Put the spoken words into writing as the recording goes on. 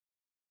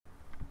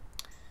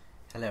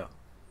Hello.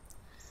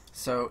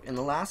 So in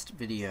the last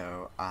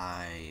video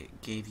I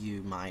gave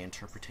you my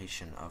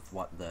interpretation of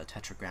what the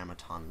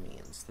tetragrammaton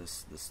means,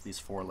 these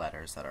four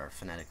letters that are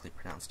phonetically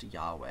pronounced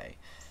Yahweh,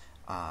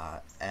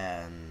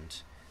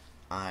 and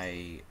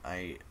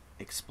I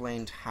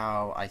explained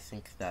how I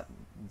think that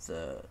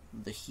the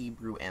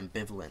Hebrew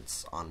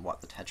ambivalence on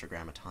what the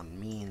tetragrammaton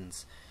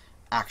means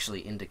actually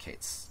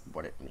indicates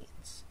what it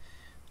means,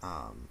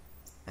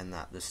 and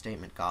that the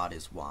statement God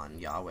is one,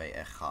 Yahweh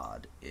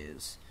Echad,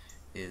 is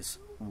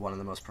one of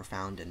the most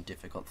profound and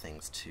difficult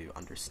things to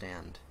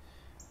understand.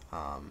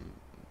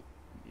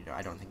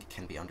 I don't think it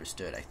can be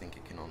understood. I think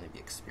it can only be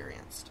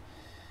experienced.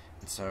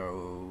 And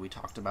so we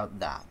talked about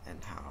that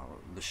and how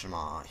the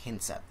Shema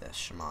hints at this,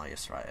 Shema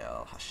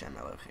Yisrael, Hashem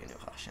Eloheinu,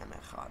 Hashem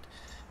Echad.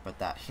 But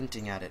that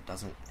hinting at it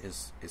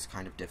is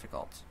kind of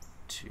difficult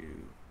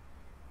to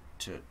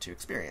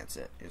experience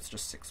it. It's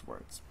just 6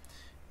 words.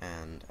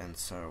 And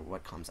so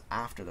what comes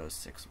after those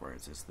 6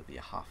 words is the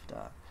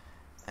Vahafta,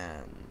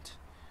 and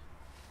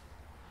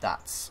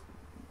that's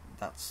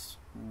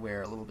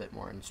where a little bit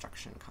more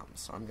instruction comes.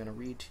 So I'm going to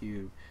read to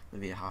you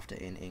the Vahafta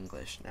in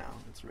English now.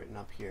 It's written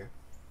up here,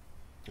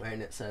 right?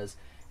 And it says,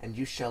 "And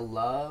you shall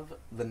love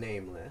the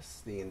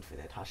nameless, the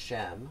infinite,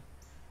 Hashem,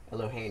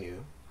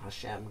 Eloheinu,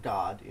 Hashem,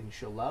 God, and you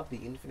shall love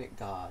the infinite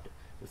God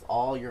with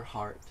all your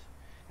heart,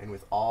 and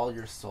with all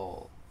your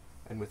soul,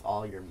 and with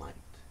all your might.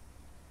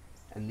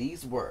 And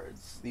these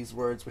words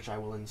which I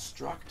will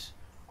instruct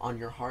on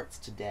your hearts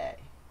today,"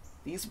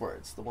 these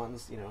words, the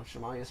ones,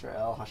 Shema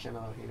Yisrael, Hashem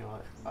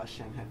Eloheinu,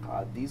 Hashem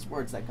Echad, these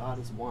words that God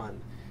is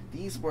one,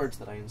 these words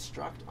that I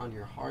instruct on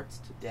your hearts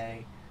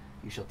today,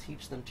 you shall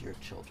teach them to your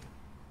children.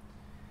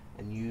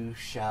 And you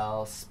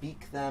shall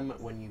speak them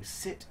when you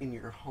sit in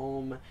your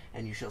home,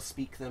 and you shall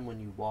speak them when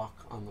you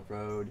walk on the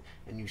road,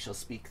 and you shall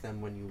speak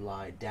them when you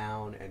lie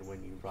down and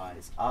when you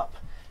rise up,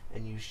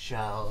 and you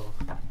shall,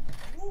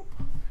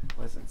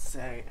 what does it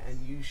say?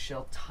 And you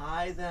shall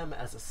tie them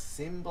as a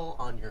symbol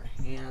on your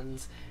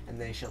hands,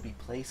 and they shall be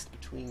placed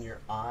between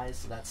your eyes.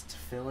 So that's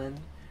tefillin,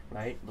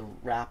 right? The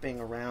wrapping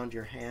around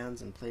your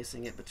hands and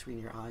placing it between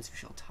your eyes. You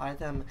shall tie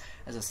them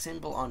as a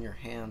symbol on your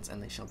hands,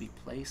 and they shall be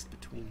placed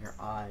between your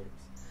eyes.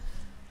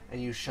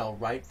 And you shall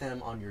write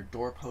them on your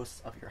doorposts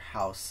of your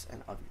house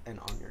and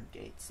on your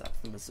gates. That's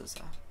the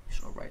mezuzah. You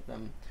shall write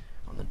them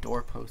on the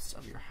doorposts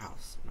of your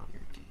house and on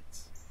your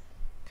gates.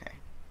 Okay.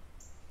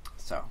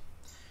 So,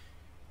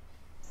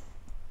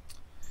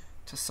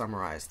 to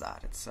summarize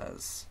that, it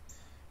says,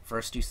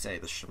 first you say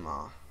the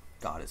Shema,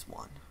 God is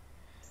one.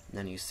 And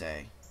then you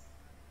say,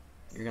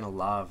 you're going to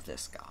love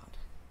this God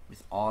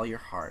with all your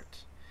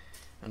heart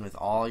and with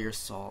all your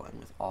soul and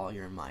with all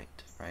your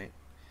might, right?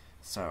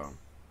 So,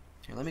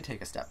 here, let me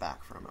take a step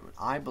back for a moment.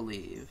 I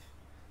believe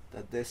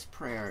that this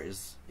prayer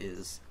is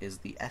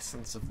the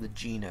essence of the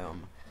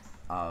genome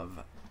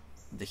of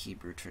the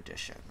Hebrew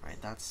tradition,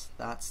 right? That's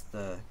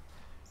the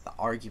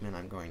argument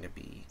I'm going to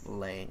be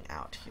laying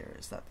out here,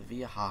 is that the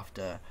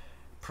Vahafta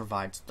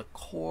provides the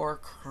core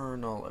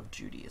kernel of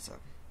Judaism,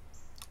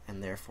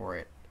 and therefore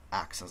it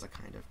acts as a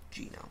kind of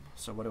genome.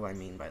 So what do I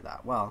mean by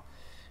that? Well,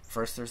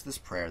 first there's this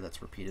prayer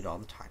that's repeated all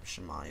the time,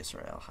 Shema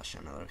Yisrael,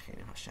 Hashem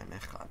Eloheinu, Hashem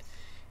Echad.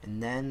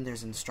 And then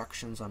there's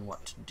instructions on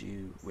what to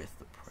do with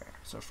the prayer.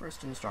 So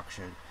first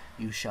instruction,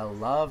 you shall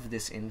love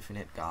this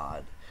infinite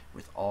God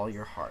with all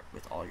your heart,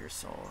 with all your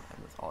soul,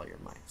 and with all your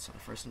might. So the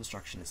first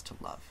instruction is to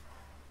love.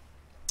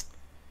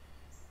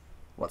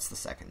 What's the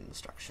second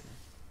instruction?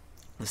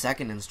 The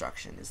second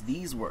instruction is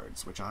these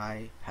words which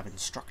I have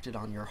instructed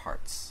on your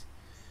hearts.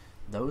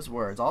 Those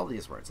words, all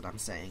these words that I'm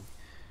saying,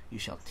 you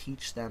shall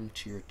teach them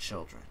to your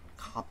children.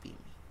 Copy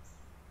me.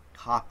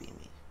 Copy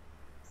me.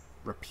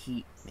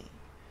 Repeat me.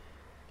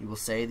 You will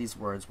say these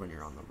words when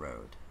you're on the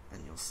road,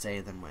 and you'll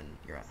say them when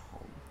you're at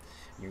home.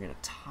 And you're going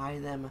to tie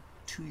them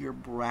to your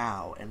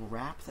brow and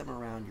wrap them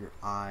around your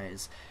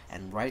eyes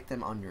and write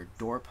them on your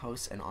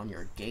doorposts and on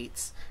your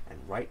gates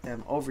and write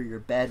them over your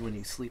bed when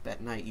you sleep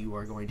at night. You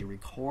are going to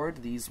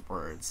record these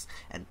words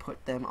and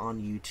put them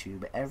on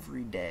YouTube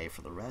every day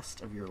for the rest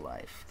of your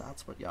life.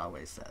 That's what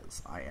Yahweh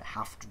says. I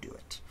have to do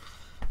it.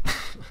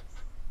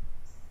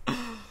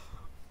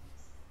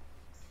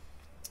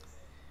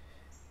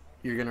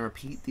 You're going to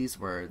repeat these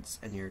words,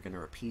 and you're going to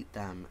repeat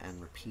them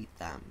and repeat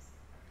them,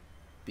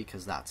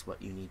 because that's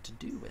what you need to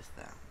do with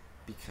them.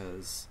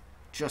 Because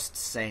just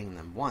saying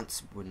them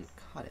once wouldn't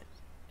cut it,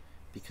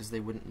 because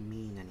they wouldn't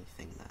mean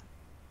anything then.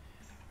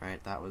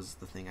 Right? That was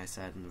the thing I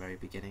said in the very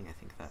beginning. I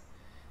think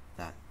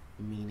that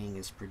meaning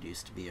is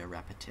produced via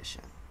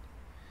repetition.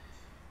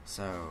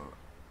 So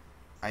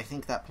I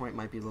think that point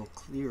might be a little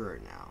clearer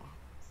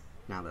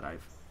now that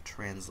I've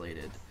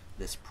translated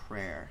this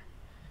prayer,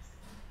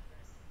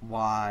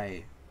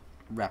 why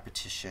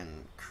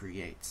repetition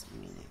creates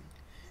meaning.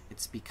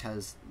 It's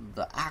because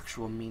the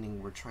actual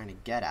meaning we're trying to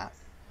get at,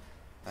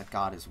 that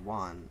God is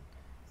one,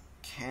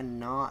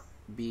 cannot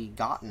be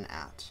gotten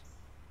at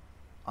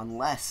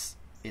unless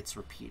it's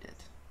repeated.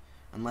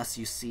 Unless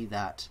you see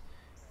that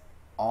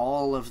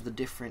all of the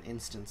different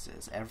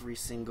instances, every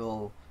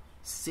single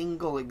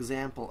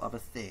example of a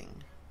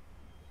thing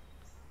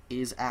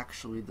is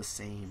actually the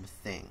same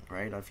thing,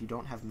 right? If you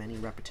don't have many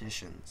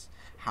repetitions,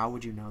 how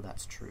would you know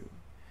that's true?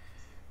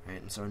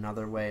 Right? And so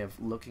another way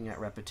of looking at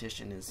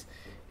repetition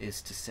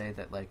is to say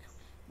that, like,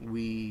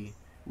 we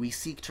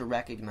seek to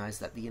recognize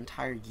that the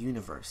entire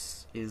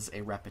universe is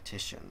a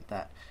repetition,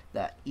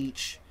 that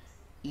each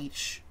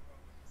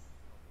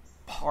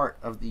part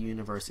of the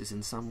universe is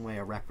in some way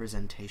a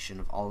representation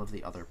of all of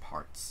the other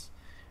parts,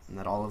 and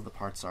that all of the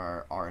parts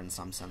are in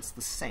some sense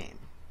the same.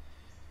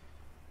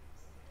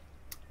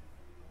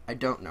 I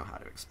don't know how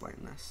to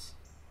explain this.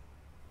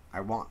 I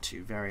want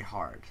to very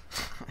hard.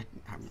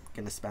 I'm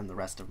going to spend the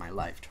rest of my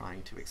life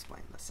trying to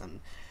explain this,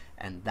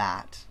 and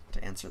that,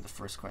 to answer the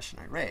first question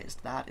I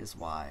raised, that is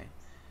why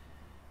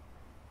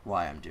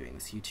I'm doing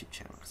this YouTube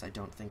channel, because I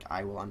don't think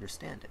I will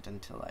understand it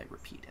until I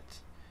repeat it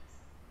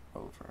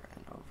over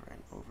and over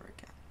and over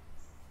again.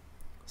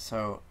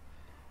 So,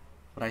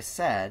 what I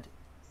said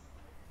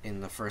in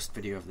the first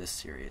video of this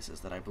series is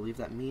that I believe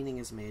that meaning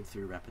is made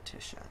through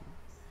repetition.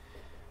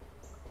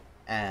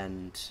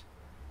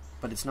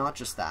 But it's not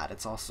just that,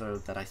 it's also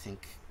that I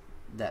think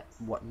that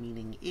what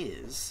meaning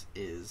is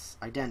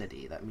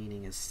identity, that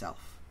meaning is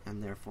self,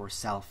 and therefore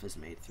self is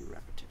made through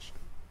repetition.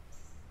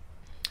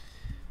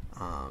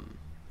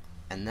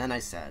 And then I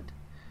said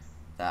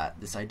that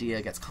this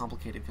idea gets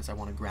complicated because I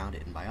want to ground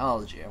it in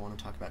biology. I want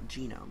to talk about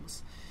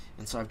genomes.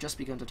 And so I've just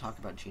begun to talk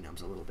about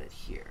genomes a little bit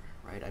here,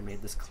 right? I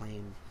made this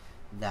claim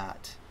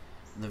that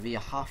the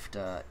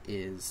Vahafta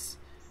is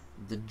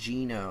the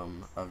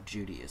genome of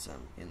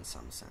Judaism in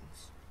some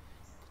sense.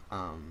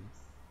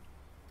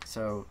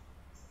 So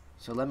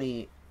let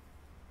me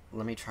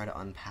try to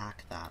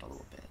unpack that a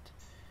little bit.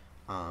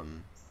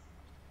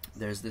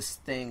 There's this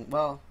thing,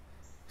 well,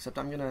 except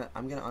I'm gonna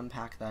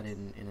unpack that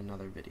in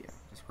another video,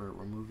 because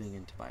we're moving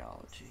into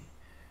biology.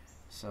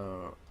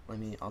 So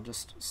I'll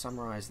just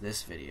summarize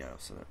this video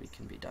so that we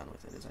can be done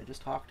with it. As I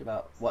just talked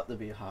about what the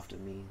Vahafta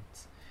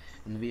means.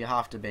 And the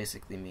Vahafta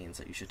basically means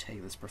that you should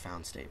take this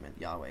profound statement,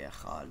 Yahweh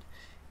Echad,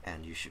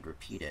 and you should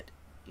repeat it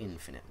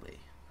infinitely.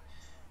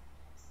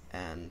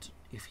 And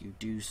if you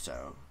do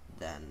so,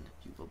 then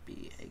you will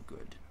be a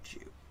good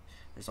Jew.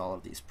 There's all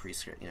of these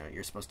prescripts,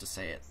 you're supposed to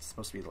say it. It's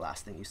supposed to be the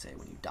last thing you say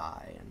when you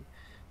die, and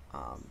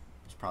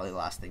it's probably the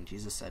last thing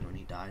Jesus said when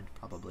he died,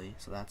 probably.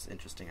 So that's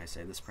interesting. I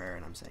say this prayer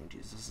and I'm saying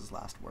Jesus'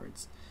 last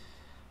words.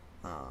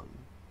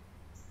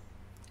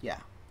 Yeah,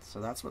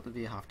 so that's what the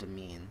Vahafta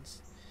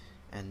means.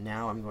 And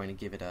now I'm going to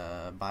give it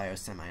a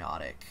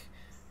biosemiotic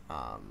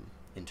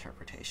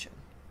interpretation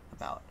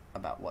about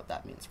what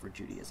that means for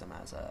Judaism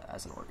as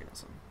an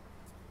organism.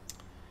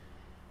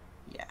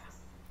 Yeah.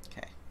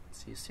 Okay.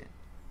 See you soon.